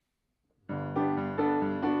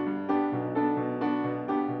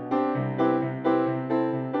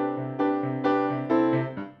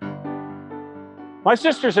My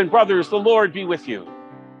sisters and brothers, the Lord be with you.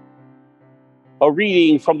 A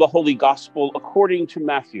reading from the Holy Gospel according to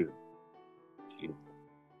Matthew.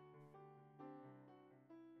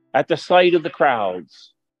 At the sight of the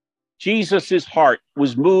crowds, Jesus' heart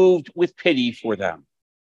was moved with pity for them,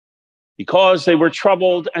 because they were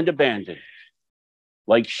troubled and abandoned,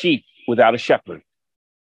 like sheep without a shepherd.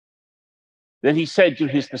 Then he said to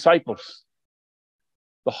his disciples,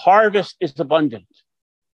 "The harvest is abundant,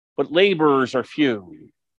 but laborers are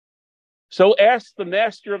few. So ask the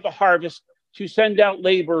master of the harvest to send out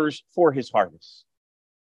laborers for his harvest."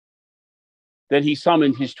 Then he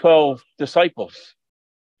summoned his 12 disciples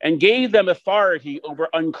and gave them authority over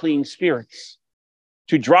unclean spirits,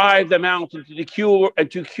 to drive them out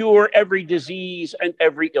and to cure every disease and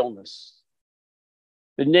every illness.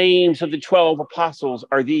 The names of the 12 apostles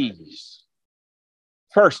are these.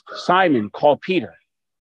 First, Simon, called Peter,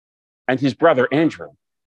 and his brother Andrew.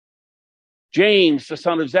 James, the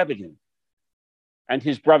son of Zebedee, and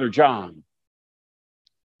his brother John.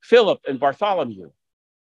 Philip and Bartholomew.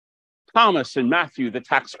 Thomas and Matthew, the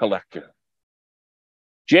tax collector.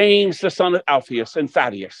 James, the son of Alphaeus, and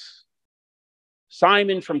Thaddeus.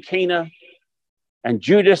 Simon from Cana, and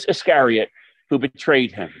Judas Iscariot, who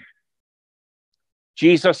betrayed him.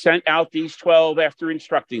 Jesus sent out these 12 after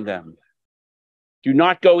instructing them, "Do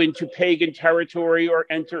not go into pagan territory or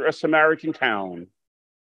enter a Samaritan town.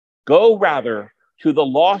 Go rather to the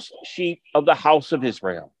lost sheep of the house of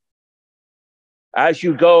Israel. As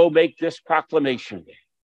you go, make this proclamation: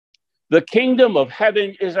 the kingdom of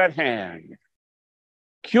heaven is at hand.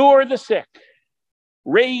 Cure the sick,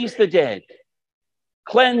 raise the dead,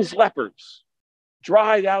 cleanse lepers,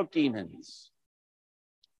 drive out demons.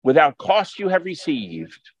 Without cost you have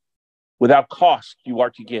received, without cost you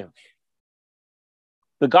are to give."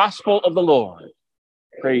 The gospel of the Lord.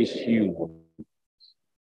 Praise to you, Lord.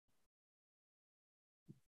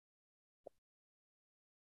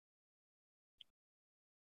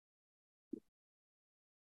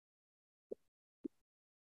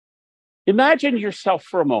 Imagine yourself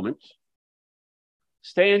for a moment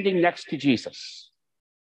standing next to Jesus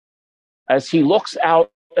as he looks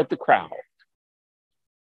out at the crowd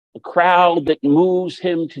that moves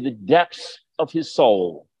him to the depths of his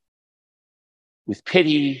soul with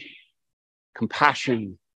pity,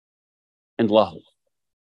 compassion, and love.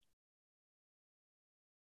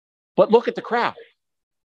 But look at the crowd.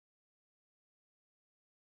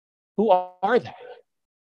 Who are they?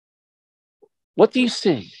 What do you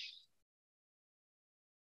see?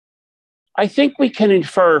 I think we can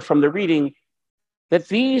infer from the reading that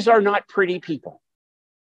these are not pretty people.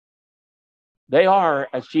 They are,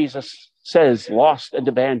 as Jesus says, lost and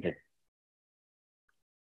abandoned.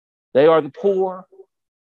 They are the poor,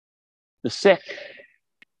 the sick,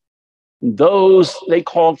 those they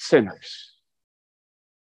called sinners.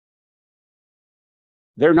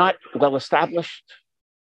 They're not well established.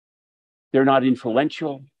 They're not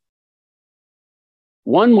influential.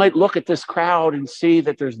 One might look at this crowd and see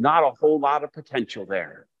that there's not a whole lot of potential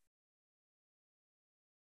there.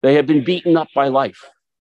 They have been beaten up by life,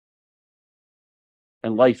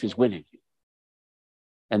 and life is winning,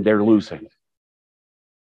 and they're losing.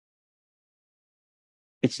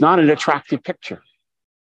 It's not an attractive picture.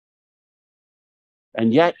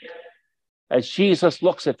 And yet, as Jesus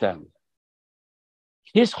looks at them,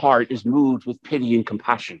 his heart is moved with pity and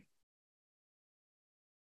compassion.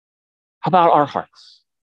 How about our hearts?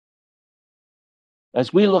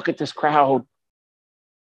 As we look at this crowd,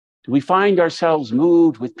 do we find ourselves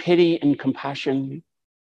moved with pity and compassion?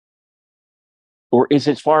 Or is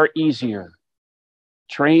it far easier,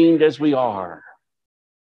 trained as we are,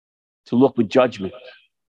 to look with judgment?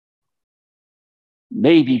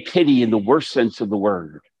 Maybe pity in the worst sense of the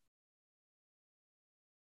word.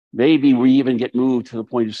 Maybe we even get moved to the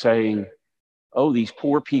point of saying, "Oh, these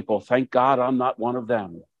poor people, thank God I'm not one of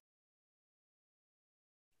them."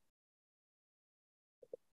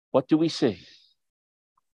 What do we see?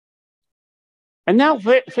 And now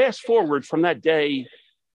fast forward from that day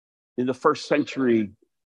in the first century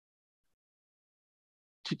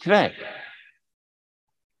to today.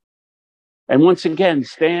 And once again,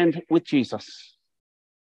 stand with Jesus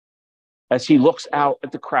as he looks out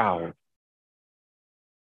at the crowd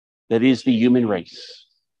that is the human race.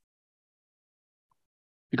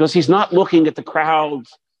 Because he's not looking at the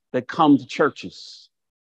crowds that come to churches.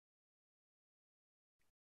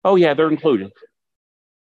 Oh yeah, they're included.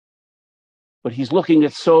 But he's looking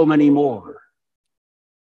at so many more.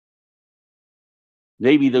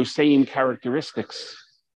 Maybe those same characteristics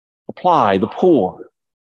apply: the poor,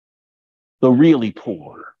 the really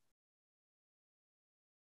poor,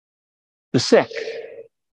 the sick,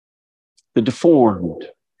 the deformed,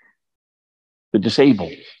 the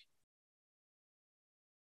disabled,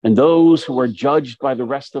 and those who are judged by the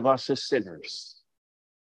rest of us as sinners,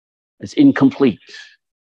 as incomplete,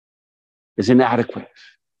 as inadequate,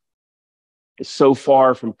 as so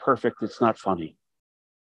far from perfect it's not funny.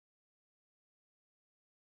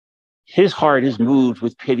 His heart is moved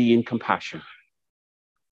with pity and compassion.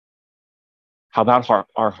 How about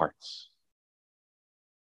our hearts?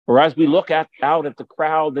 Or as we look out at the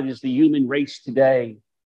crowd that is the human race today,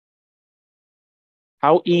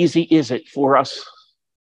 how easy is it for us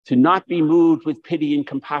to not be moved with pity and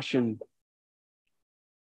compassion,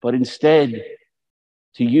 but instead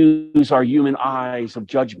to use our human eyes of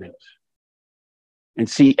judgment and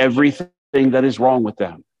see everything that is wrong with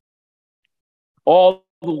them. All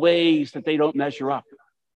the ways that they don't measure up.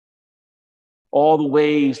 All the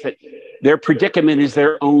ways that their predicament is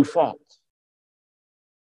their own fault.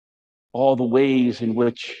 All the ways in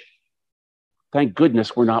which, thank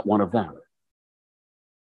goodness, we're not one of them.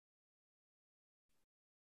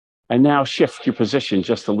 And now shift your position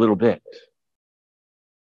just a little bit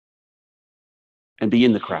and be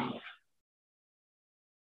in the crowd.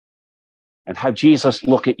 And have Jesus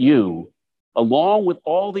look at you along with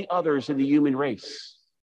all the others in the human race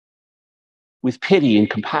with pity and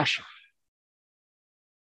compassion.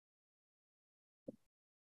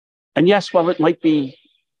 And yes, while it might be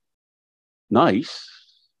nice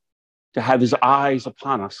to have his eyes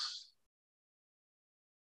upon us,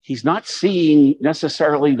 he's not seeing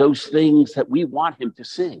necessarily those things that we want him to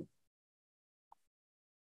see.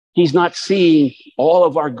 He's not seeing all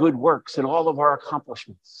of our good works and all of our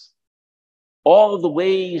accomplishments, all of the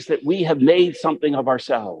ways that we have made something of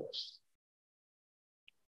ourselves.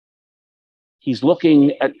 He's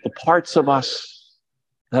looking at the parts of us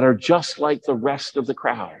that are just like the rest of the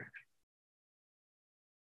crowd.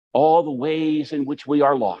 All the ways in which we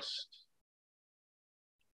are lost.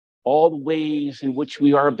 All the ways in which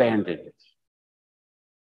we are abandoned.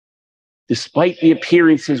 Despite the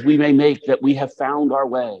appearances we may make that we have found our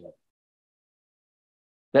way.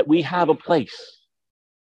 That we have a place.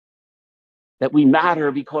 That we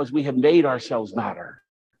matter because we have made ourselves matter.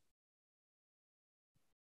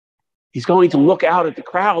 He's going to look out at the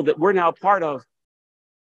crowd that we're now part of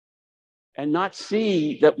and not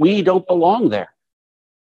see that we don't belong there.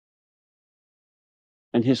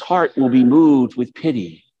 And his heart will be moved with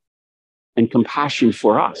pity and compassion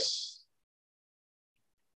for us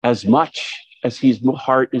as much as his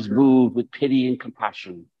heart is moved with pity and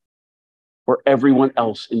compassion for everyone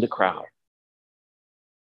else in the crowd.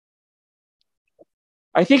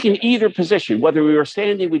 I think in either position, whether we were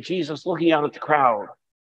standing with Jesus looking out at the crowd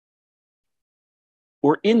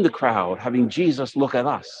or in the crowd having Jesus look at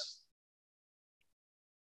us,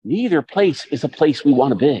 neither place is a place we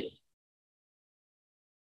want to be.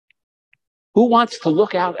 Who wants to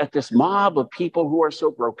look out at this mob of people who are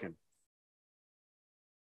so broken,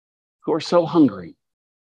 who are so hungry,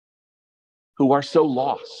 who are so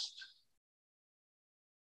lost,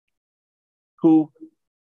 who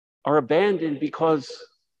are abandoned because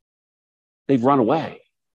they've run away?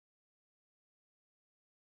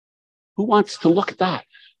 Who wants to look at that?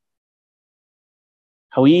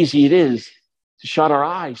 How easy it is to shut our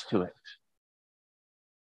eyes to it,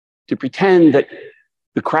 to pretend that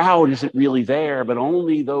the crowd isn't really there, but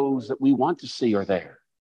only those that we want to see are there.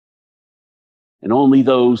 And only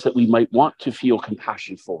those that we might want to feel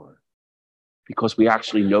compassion for, because we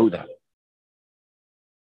actually know them.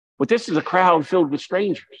 But this is a crowd filled with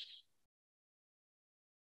strangers.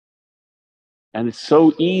 And it's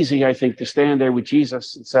so easy, I think, to stand there with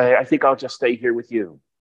Jesus and say, I think I'll just stay here with you.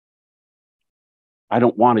 I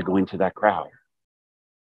don't want to go into that crowd.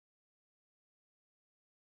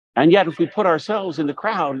 And yet, if we put ourselves in the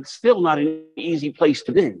crowd, it's still not an easy place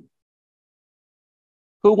to be.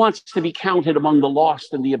 Who wants to be counted among the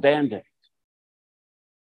lost and the abandoned?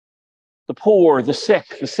 The poor, the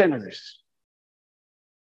sick, the sinners?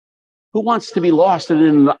 Who wants to be lost in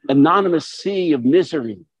an anonymous sea of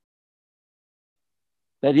misery?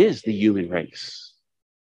 That is the human race.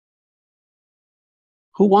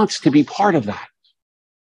 Who wants to be part of that?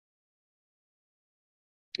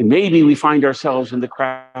 And maybe we find ourselves in the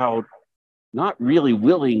crowd not really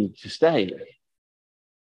willing to stay,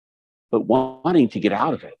 but wanting to get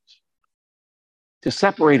out of it, to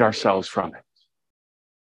separate ourselves from it,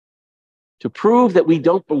 to prove that we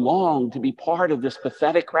don't belong to be part of this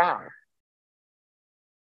pathetic crowd,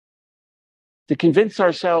 to convince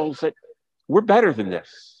ourselves that we're better than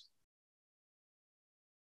this.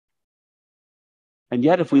 And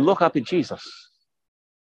yet, if we look up at Jesus,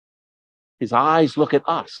 his eyes look at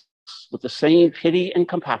us with the same pity and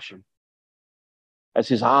compassion. as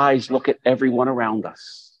his eyes look at everyone around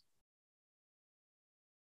us.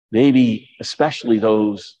 Maybe especially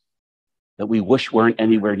those that we wish weren't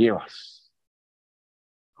anywhere near us,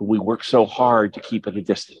 who we work so hard to keep at a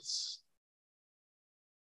distance.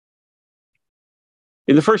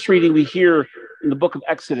 In the first reading, we hear in the book of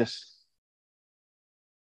Exodus,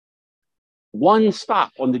 one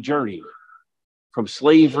stop on the journey from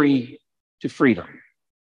slavery to freedom.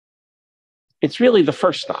 It's really the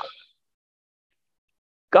first stop.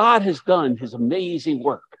 God has done his amazing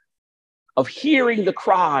work of hearing the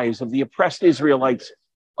cries of the oppressed Israelites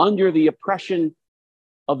under the oppression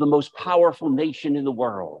of the most powerful nation in the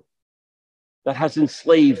world that has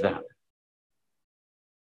enslaved them,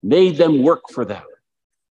 made them work for them,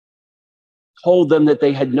 told them that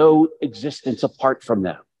they had no existence apart from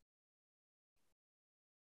them.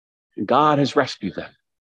 And God has rescued them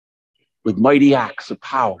with mighty acts of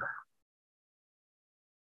power.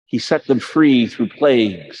 He set them free through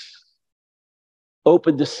plagues,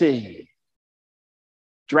 opened the sea,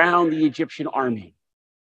 drowned the Egyptian army,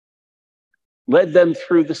 led them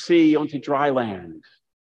through the sea onto dry land.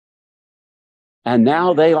 And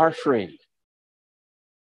now they are free.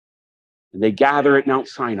 And they gather at Mount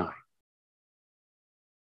Sinai.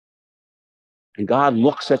 And God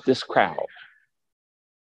looks at this crowd.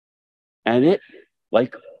 And it,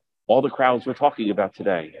 like all the crowds we're talking about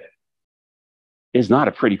today, is not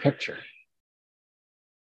a pretty picture.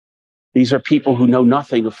 These are people who know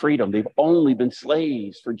nothing of freedom. They've only been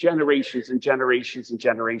slaves for generations and generations and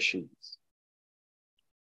generations.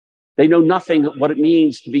 They know nothing of what it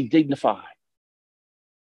means to be dignified,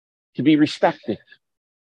 to be respected.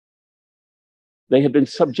 They have been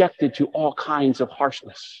subjected to all kinds of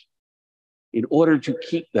harshness in order to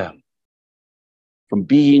keep them from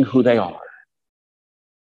being who they are.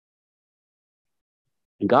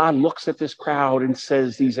 And God looks at this crowd and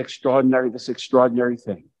says this extraordinary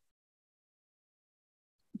thing.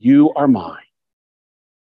 You are mine,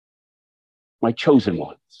 my chosen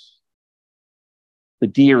ones, the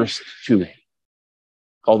dearest to me,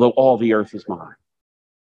 although all the earth is mine.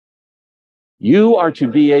 You are to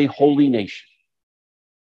be a holy nation,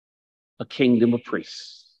 a kingdom of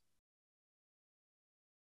priests.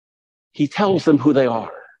 He tells them who they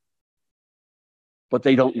are, but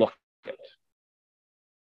they don't look it.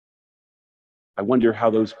 I wonder how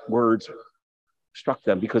those words struck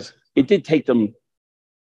them, because it did take them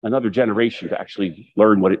another generation to actually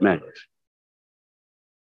learn what it meant.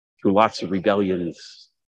 Through lots of rebellions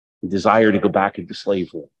and desire to go back into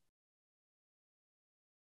slavery.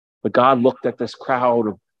 But God looked at this crowd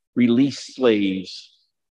of released slaves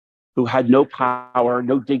who had no power,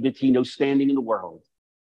 no dignity, no standing in the world.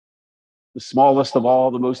 The smallest of all,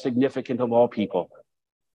 the most significant of all people,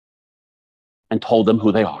 and told them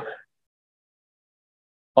who they are.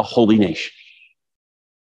 A holy nation.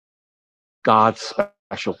 God's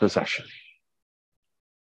special possession.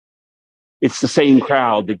 It's the same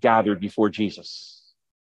crowd that gathered before Jesus.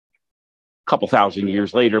 A couple thousand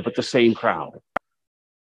years later, but the same crowd.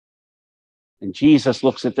 And Jesus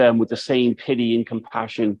looks at them with the same pity and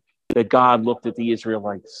compassion that God looked at the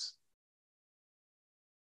Israelites.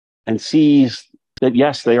 And sees that,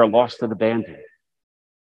 yes, they are lost and abandoned.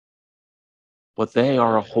 But they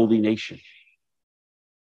are a holy nation.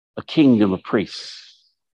 A kingdom of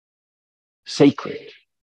priests. Sacred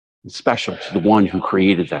and special to the one who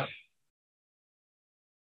created them.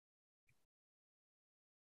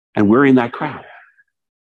 And we're in that crowd.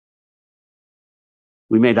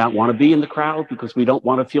 We may not want to be in the crowd because we don't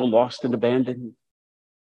want to feel lost and abandoned.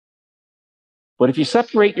 But if you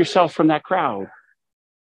separate yourself from that crowd,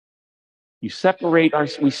 we separate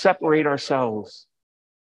ourselves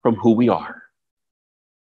from who we are.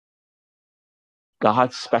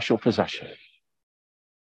 God's special possession.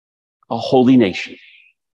 A holy nation.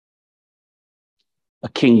 A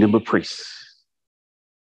kingdom of priests.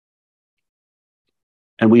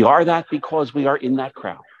 And we are that because we are in that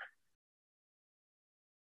crowd.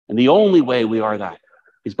 And the only way we are that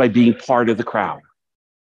is by being part of the crowd.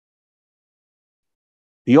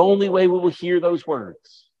 The only way we will hear those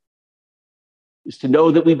words is to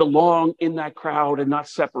know that we belong in that crowd and not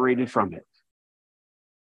separated from it.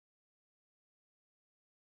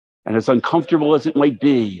 And as uncomfortable as it might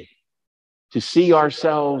be to see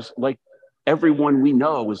ourselves like everyone we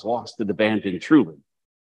know is lost and abandoned truly,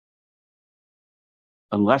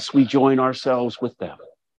 unless we join ourselves with them,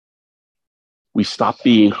 we stop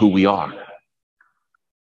being who we are.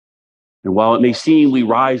 And while it may seem we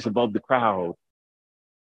rise above the crowd,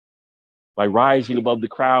 by rising above the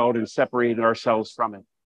crowd and separating ourselves from it,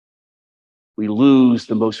 we lose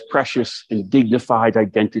the most precious and dignified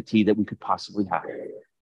identity that we could possibly have.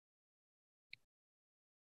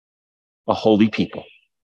 a holy people,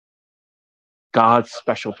 God's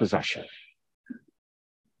special possession,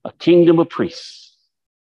 a kingdom of priests,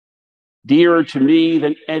 dearer to me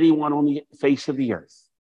than anyone on the face of the earth.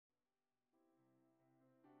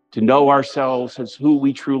 To know ourselves as who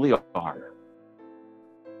we truly are,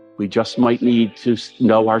 we just might need to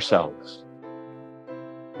know ourselves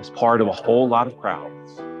as part of a whole lot of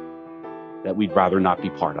crowds that we'd rather not be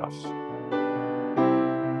part of.